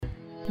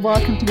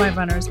Welcome to My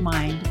Runner's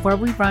Mind, where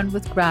we run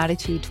with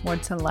gratitude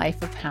towards a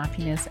life of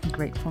happiness and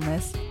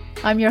gratefulness.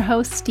 I'm your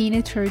host,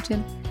 Stina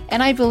Turgeon,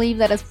 and I believe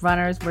that as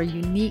runners, we're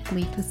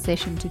uniquely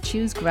positioned to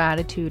choose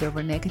gratitude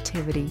over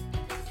negativity.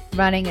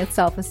 Running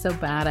itself is so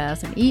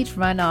badass, and each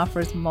run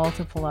offers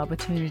multiple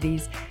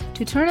opportunities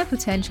to turn a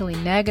potentially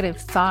negative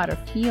thought or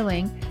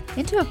feeling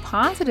into a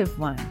positive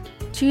one.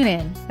 Tune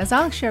in as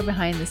I'll share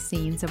behind the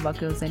scenes of what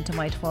goes into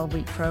my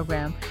 12-week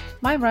program,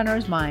 My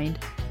Runner's Mind,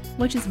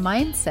 which is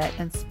mindset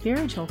and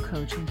spiritual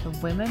coaching for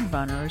women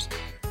runners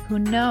who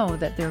know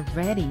that they're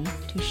ready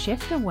to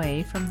shift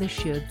away from the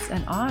shoulds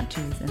and ought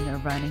tos in their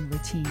running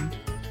routine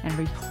and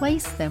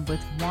replace them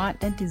with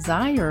want and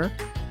desire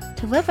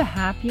to live a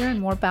happier and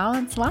more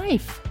balanced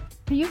life.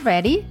 Are you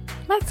ready?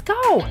 Let's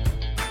go!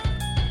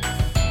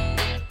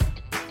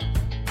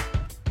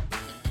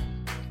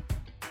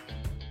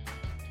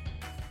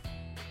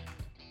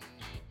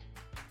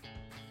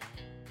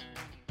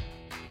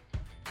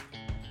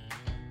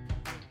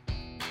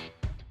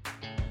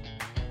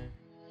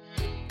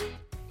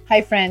 Hi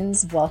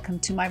friends, welcome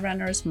to My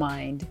Runner's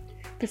Mind.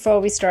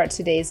 Before we start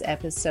today's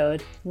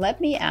episode,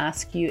 let me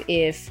ask you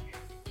if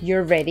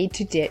you're ready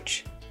to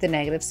ditch the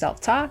negative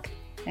self-talk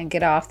and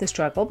get off the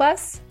struggle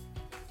bus.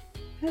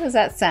 How does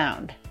that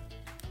sound?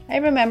 I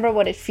remember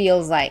what it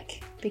feels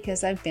like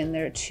because I've been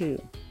there too.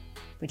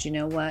 But you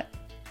know what?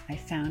 I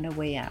found a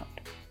way out.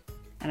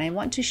 And I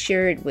want to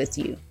share it with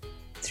you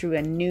through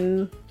a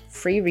new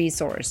free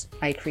resource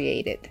I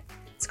created.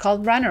 It's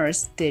called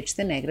Runners Ditch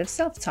the Negative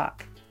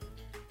Self-Talk.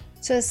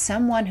 So as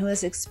someone who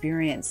has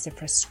experienced the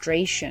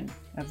frustration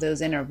of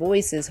those inner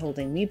voices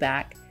holding me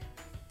back,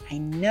 I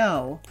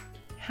know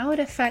how it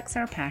affects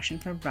our passion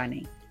for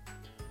running.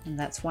 And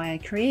that's why I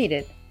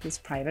created this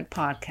private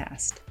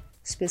podcast,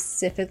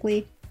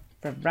 specifically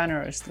for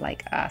runners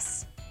like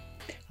us.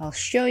 I'll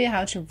show you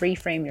how to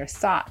reframe your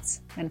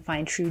thoughts and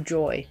find true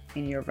joy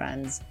in your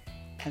runs,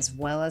 as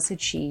well as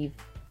achieve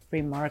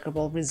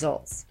remarkable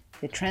results.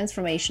 The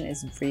transformation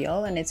is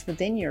real and it's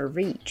within your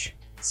reach.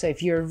 So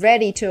if you're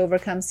ready to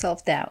overcome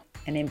self-doubt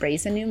and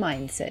embrace a new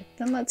mindset,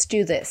 then let's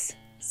do this.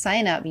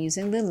 Sign up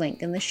using the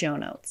link in the show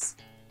notes.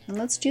 And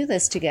let's do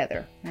this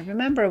together. I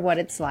remember what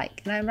it's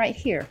like, and I'm right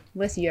here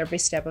with you every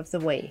step of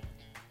the way,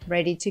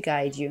 ready to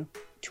guide you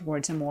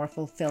towards a more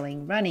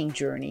fulfilling running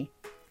journey.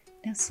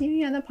 Now see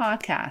you on the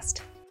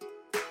podcast.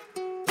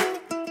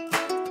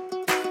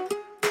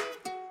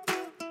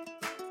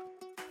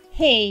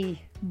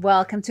 Hey,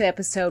 welcome to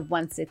episode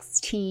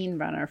 116,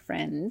 runner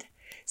friend.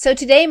 So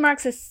today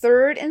marks the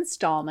third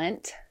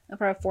installment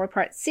of our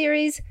 4-part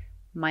series,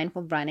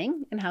 Mindful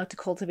Running and How to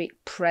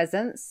Cultivate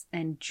Presence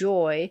and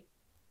Joy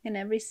in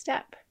Every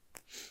Step.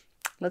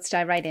 Let's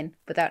dive right in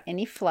without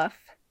any fluff.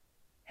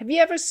 Have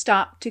you ever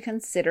stopped to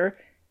consider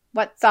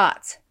what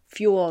thoughts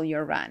fuel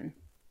your run?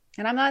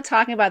 And I'm not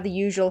talking about the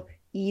usual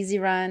easy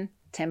run,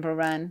 tempo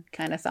run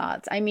kind of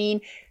thoughts. I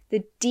mean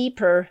the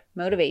deeper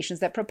motivations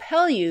that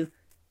propel you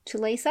to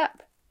lace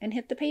up and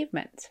hit the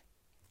pavement.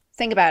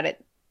 Think about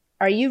it.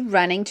 Are you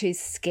running to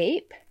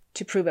escape,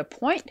 to prove a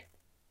point,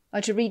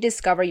 or to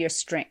rediscover your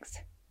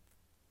strength?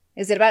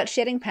 Is it about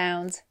shedding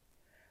pounds,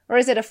 or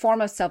is it a form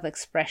of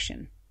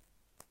self-expression?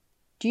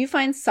 Do you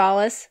find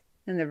solace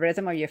in the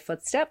rhythm of your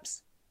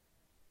footsteps,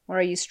 or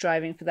are you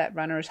striving for that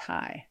runner's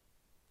high?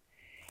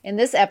 In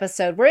this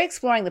episode, we're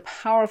exploring the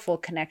powerful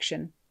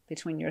connection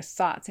between your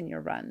thoughts and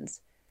your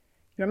runs.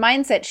 Your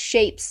mindset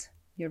shapes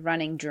your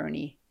running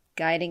journey,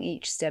 guiding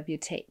each step you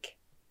take.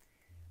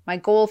 My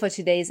goal for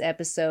today's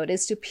episode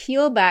is to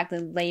peel back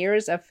the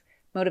layers of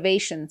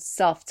motivation,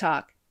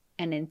 self-talk,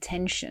 and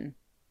intention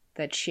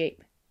that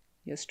shape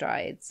your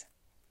strides.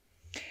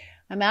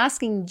 I'm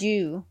asking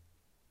you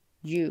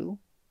to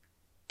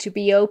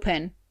be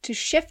open to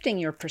shifting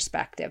your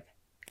perspective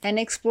and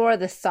explore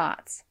the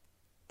thoughts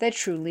that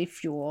truly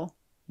fuel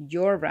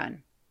your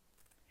run.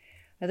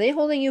 Are they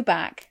holding you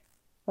back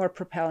or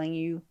propelling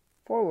you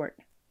forward?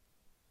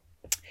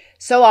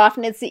 So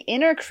often it's the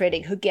inner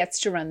critic who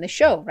gets to run the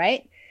show,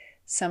 right?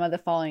 Some of the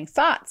following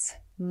thoughts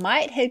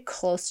might hit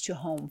close to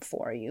home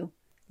for you,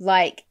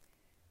 like,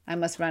 I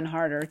must run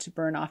harder to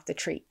burn off the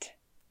treat,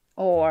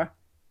 or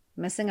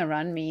missing a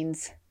run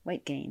means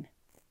weight gain,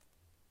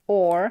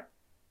 or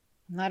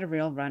I'm not a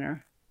real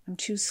runner, I'm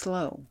too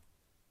slow,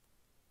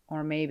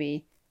 or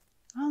maybe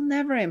I'll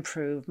never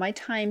improve, my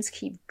times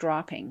keep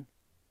dropping,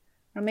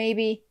 or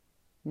maybe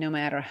no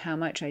matter how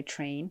much I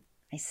train,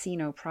 I see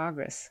no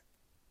progress.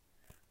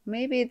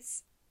 Maybe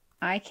it's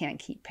I can't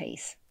keep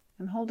pace.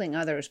 I'm holding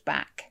others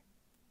back.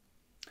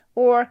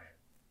 Or,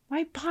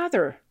 why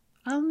bother?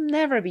 I'll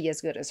never be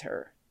as good as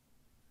her.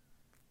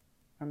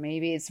 Or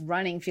maybe it's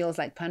running feels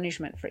like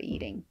punishment for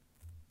eating.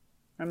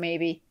 Or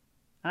maybe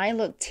I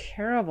look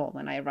terrible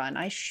when I run.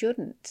 I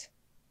shouldn't.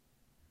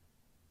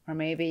 Or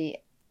maybe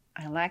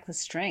I lack the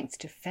strength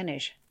to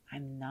finish.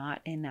 I'm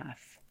not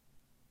enough.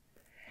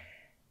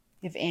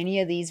 If any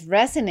of these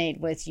resonate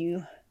with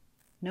you,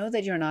 know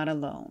that you're not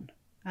alone.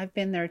 I've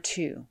been there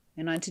too.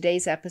 And on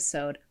today's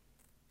episode,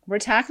 we're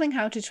tackling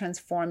how to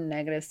transform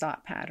negative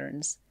thought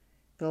patterns,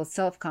 build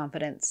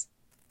self-confidence,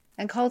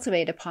 and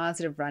cultivate a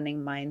positive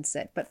running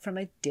mindset, but from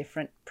a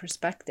different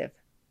perspective.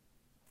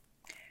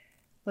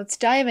 Let's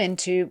dive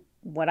into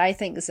what I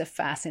think is a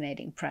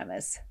fascinating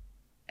premise.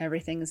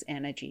 Everything is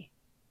energy,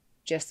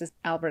 just as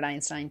Albert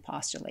Einstein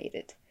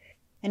postulated.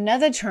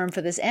 Another term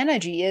for this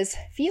energy is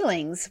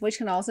feelings, which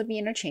can also be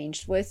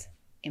interchanged with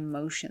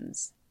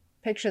emotions.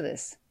 Picture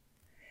this.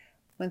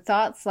 When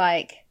thoughts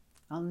like,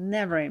 I'll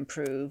never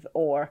improve,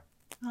 or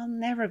I'll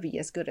never be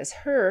as good as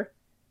her,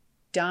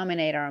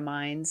 dominate our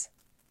minds,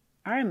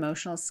 our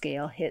emotional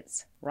scale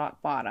hits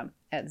rock bottom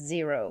at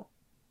 0,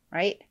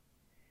 right?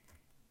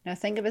 Now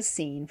think of a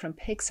scene from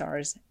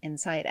Pixar's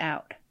Inside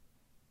Out.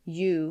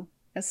 You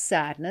as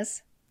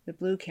sadness, the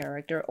blue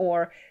character,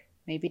 or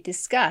maybe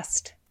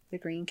disgust, the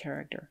green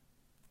character.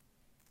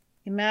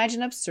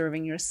 Imagine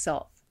observing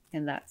yourself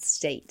in that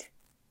state,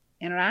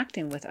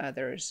 interacting with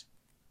others.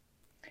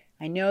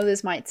 I know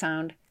this might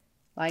sound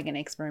like an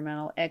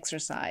experimental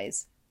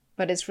exercise,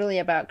 but it's really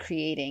about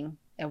creating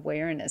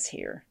awareness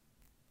here.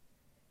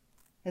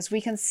 As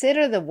we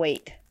consider the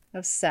weight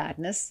of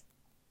sadness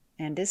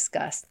and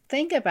disgust,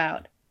 think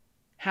about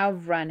how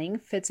running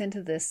fits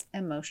into this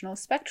emotional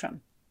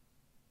spectrum.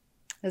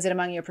 Is it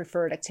among your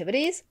preferred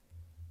activities?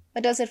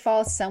 Or does it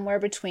fall somewhere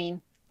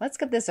between, let's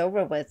get this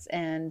over with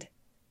and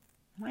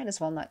might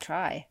as well not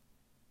try?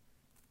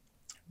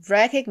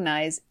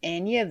 Recognize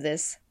any of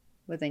this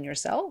within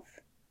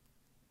yourself.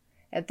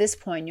 At this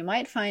point, you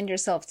might find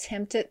yourself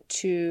tempted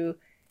to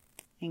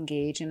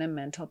engage in a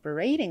mental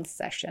berating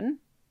session.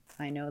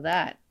 I know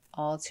that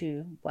all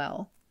too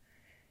well.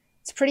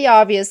 It's pretty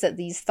obvious that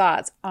these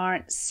thoughts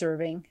aren't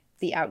serving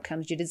the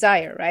outcomes you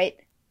desire, right?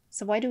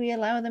 So why do we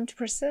allow them to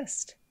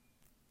persist?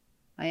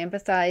 I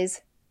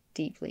empathize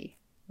deeply,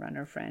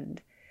 runner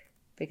friend,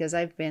 because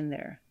I've been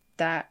there.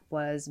 That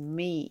was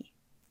me.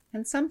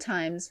 And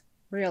sometimes,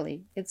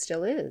 really, it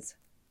still is,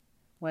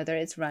 whether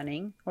it's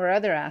running or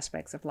other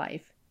aspects of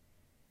life.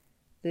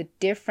 The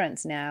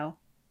difference now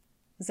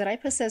is that I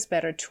possess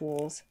better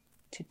tools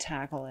to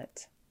tackle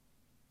it.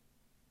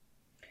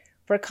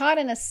 We're caught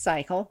in a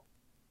cycle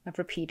of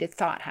repeated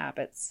thought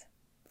habits.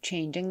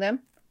 Changing them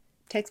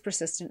takes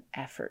persistent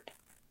effort,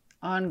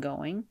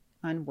 ongoing,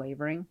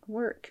 unwavering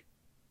work.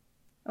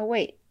 Oh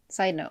wait,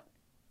 side note,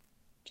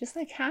 just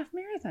like half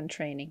marathon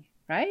training,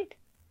 right?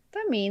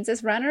 That means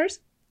as runners,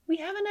 we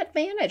have an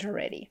advantage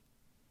already.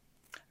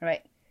 All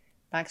right,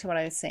 back to what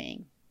I was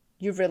saying.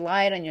 You've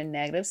relied on your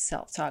negative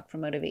self-talk for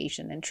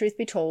motivation, and truth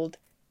be told,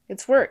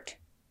 it's worked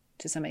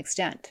to some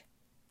extent.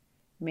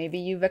 Maybe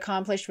you've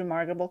accomplished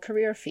remarkable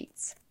career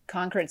feats,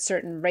 conquered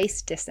certain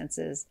race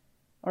distances,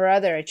 or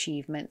other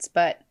achievements,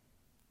 but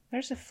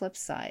there's a flip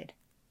side.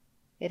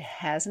 It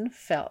hasn't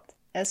felt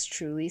as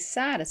truly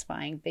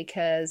satisfying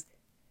because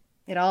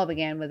it all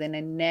began within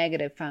a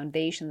negative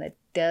foundation that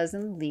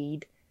doesn't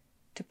lead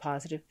to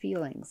positive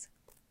feelings.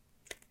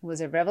 It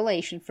was a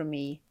revelation for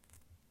me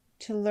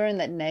to learn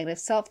that negative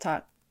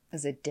self-talk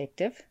is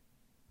addictive,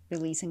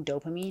 releasing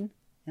dopamine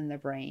in the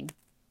brain.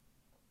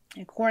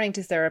 According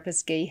to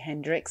therapist Gay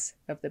Hendricks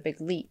of The Big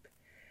Leap,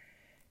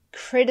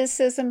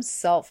 criticism,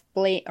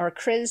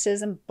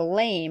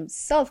 blame,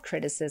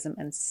 self-criticism,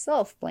 and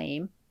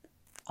self-blame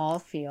all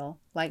feel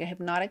like a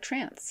hypnotic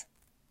trance.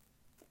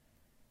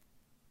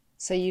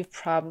 So you've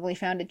probably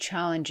found it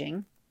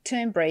challenging to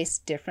embrace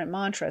different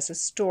mantras or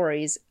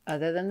stories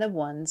other than the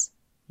ones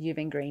you've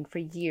ingrained for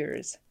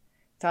years.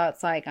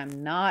 Thoughts like,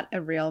 I'm not a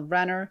real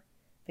runner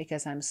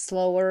because I'm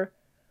slower,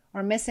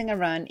 or missing a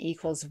run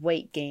equals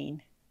weight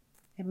gain.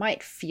 It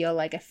might feel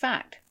like a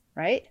fact,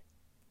 right?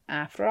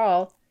 After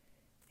all,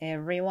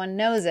 everyone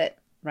knows it,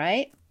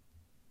 right?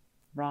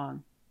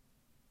 Wrong.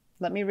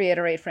 Let me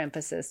reiterate for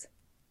emphasis.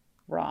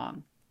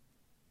 Wrong.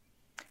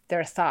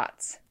 They're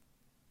thoughts.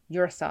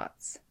 Your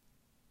thoughts.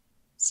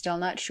 Still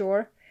not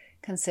sure?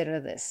 Consider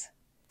this.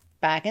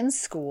 Back in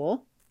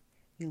school,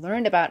 you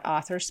learned about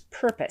author's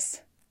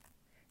purpose,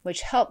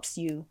 which helps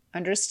you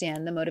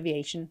understand the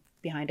motivation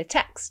behind a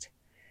text.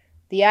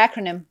 The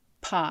acronym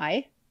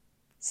PI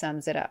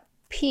sums it up.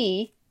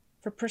 P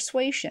for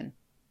persuasion,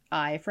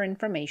 I for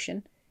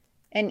information,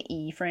 and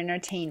E for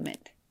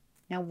entertainment.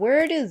 Now,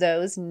 where do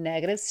those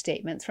negative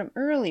statements from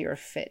earlier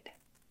fit?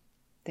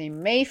 They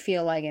may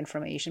feel like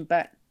information,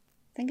 but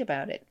think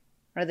about it.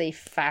 Are they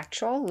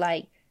factual,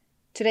 like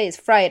today is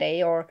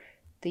Friday or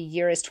the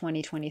year is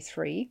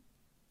 2023?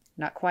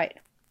 Not quite.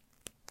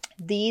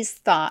 These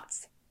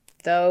thoughts,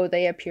 though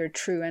they appear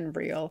true and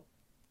real,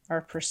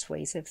 are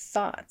persuasive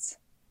thoughts.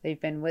 They've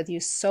been with you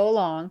so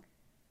long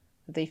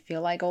that they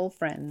feel like old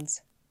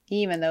friends,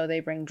 even though they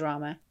bring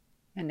drama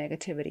and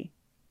negativity.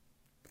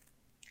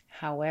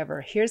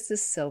 However, here's the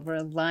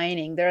silver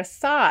lining. They're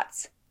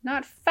thoughts,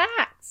 not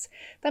facts.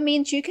 That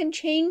means you can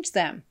change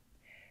them,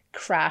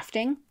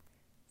 crafting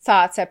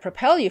thoughts that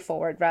propel you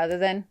forward rather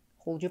than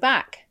hold you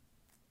back.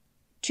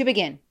 To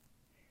begin,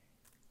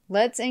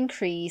 let's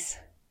increase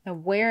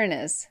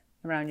awareness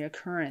around your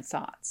current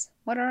thoughts.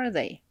 What are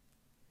they?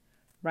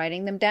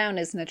 Writing them down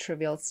isn't a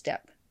trivial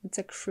step. It's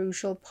a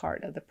crucial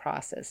part of the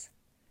process.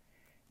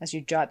 As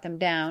you jot them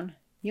down,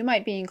 you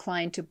might be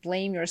inclined to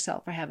blame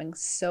yourself for having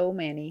so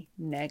many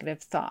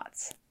negative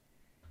thoughts.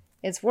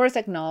 It's worth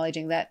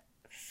acknowledging that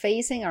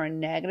facing our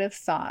negative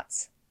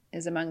thoughts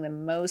is among the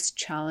most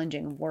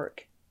challenging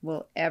work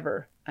we'll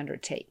ever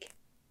undertake.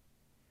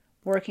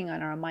 Working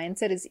on our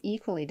mindset is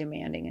equally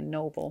demanding and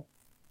noble,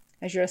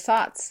 as your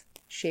thoughts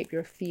shape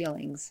your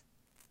feelings,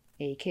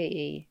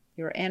 aka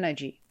your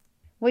energy,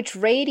 which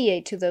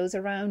radiate to those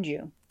around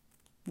you.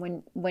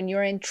 When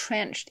you're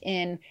entrenched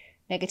in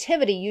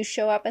negativity, you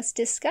show up as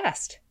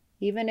disgust,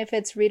 even if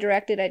it's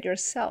redirected at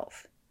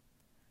yourself.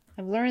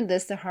 I've learned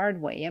this the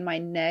hard way, and my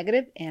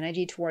negative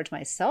energy towards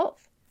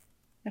myself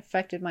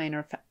affected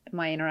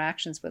my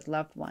interactions with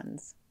loved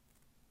ones.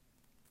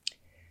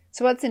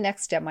 So what's the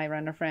next step, my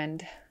runner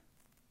friend?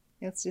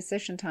 It's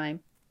decision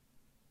time.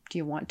 Do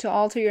you want to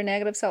alter your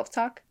negative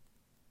self-talk?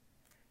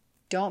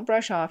 Don't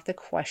brush off the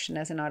question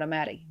as an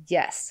automatic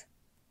yes.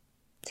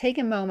 Take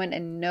a moment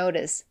and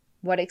notice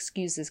what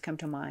excuses come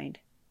to mind.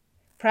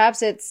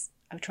 Perhaps it's,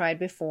 I've tried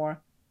before,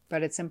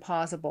 but it's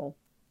impossible.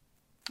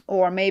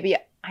 Or maybe,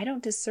 I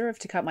don't deserve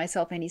to cut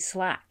myself any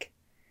slack.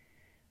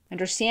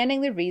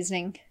 Understanding the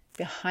reasoning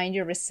behind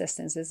your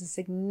resistance is a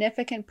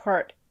significant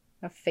part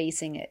of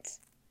facing it.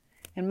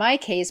 In my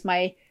case,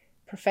 my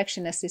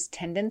perfectionist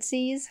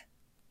tendencies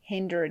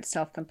hindered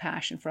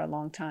self-compassion for a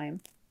long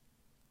time.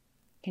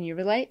 Can you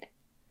relate?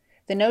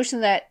 The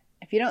notion that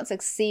if you don't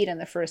succeed in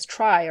the first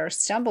try or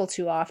stumble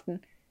too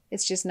often,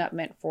 it's just not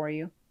meant for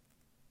you.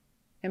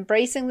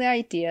 Embracing the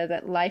idea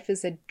that life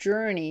is a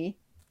journey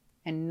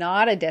and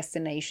not a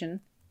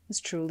destination is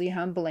truly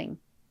humbling,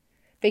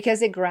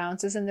 because it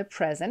grounds us in the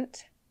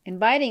present,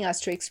 inviting us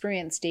to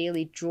experience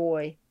daily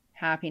joy,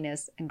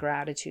 happiness, and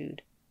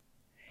gratitude.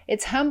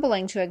 It's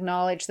humbling to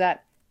acknowledge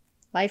that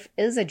life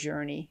is a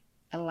journey,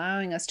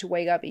 allowing us to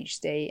wake up each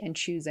day and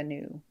choose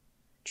anew.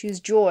 Choose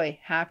joy,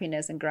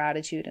 happiness, and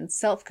gratitude, and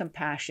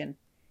self-compassion,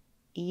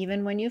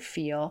 even when you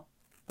feel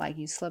like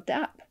you slipped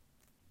up.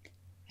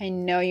 I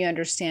know you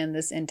understand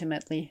this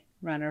intimately,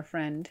 runner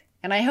friend,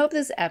 and I hope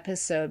this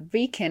episode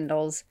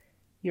rekindles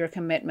your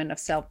commitment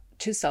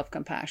to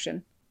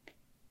self-compassion.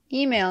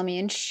 Email me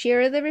and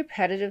share the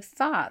repetitive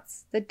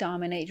thoughts that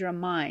dominate your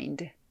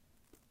mind.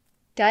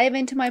 Dive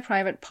into my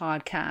private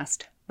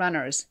podcast,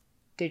 Runners,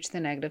 Ditch the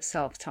Negative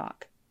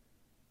Self-Talk,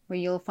 where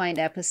you'll find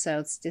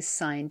episodes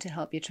designed to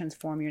help you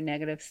transform your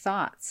negative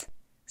thoughts.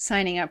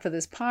 Signing up for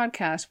this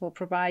podcast will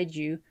provide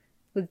you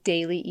with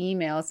daily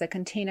emails that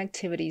contain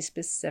activities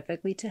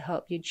specifically to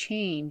help you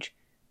change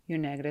your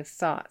negative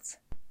thoughts.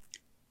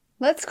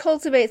 Let's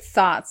cultivate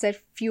thoughts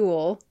that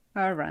fuel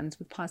our runs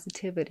with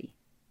positivity.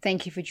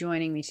 Thank you for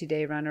joining me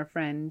today, runner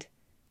friend.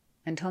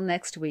 Until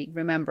next week,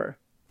 remember,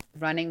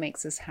 running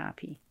makes us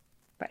happy,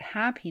 but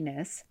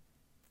happiness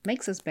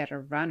makes us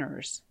better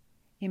runners.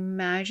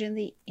 Imagine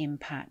the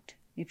impact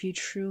if you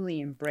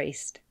truly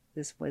embraced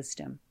this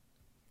wisdom.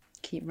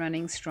 Keep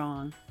running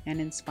strong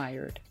and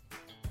inspired.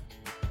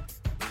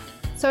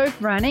 So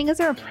if running is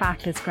our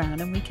practice ground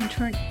and we can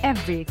turn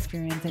every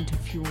experience into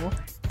fuel,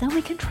 then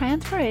we can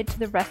transfer it to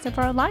the rest of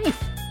our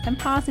life and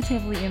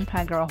positively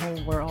impact our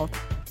whole world,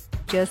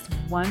 just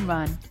one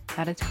run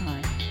at a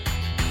time.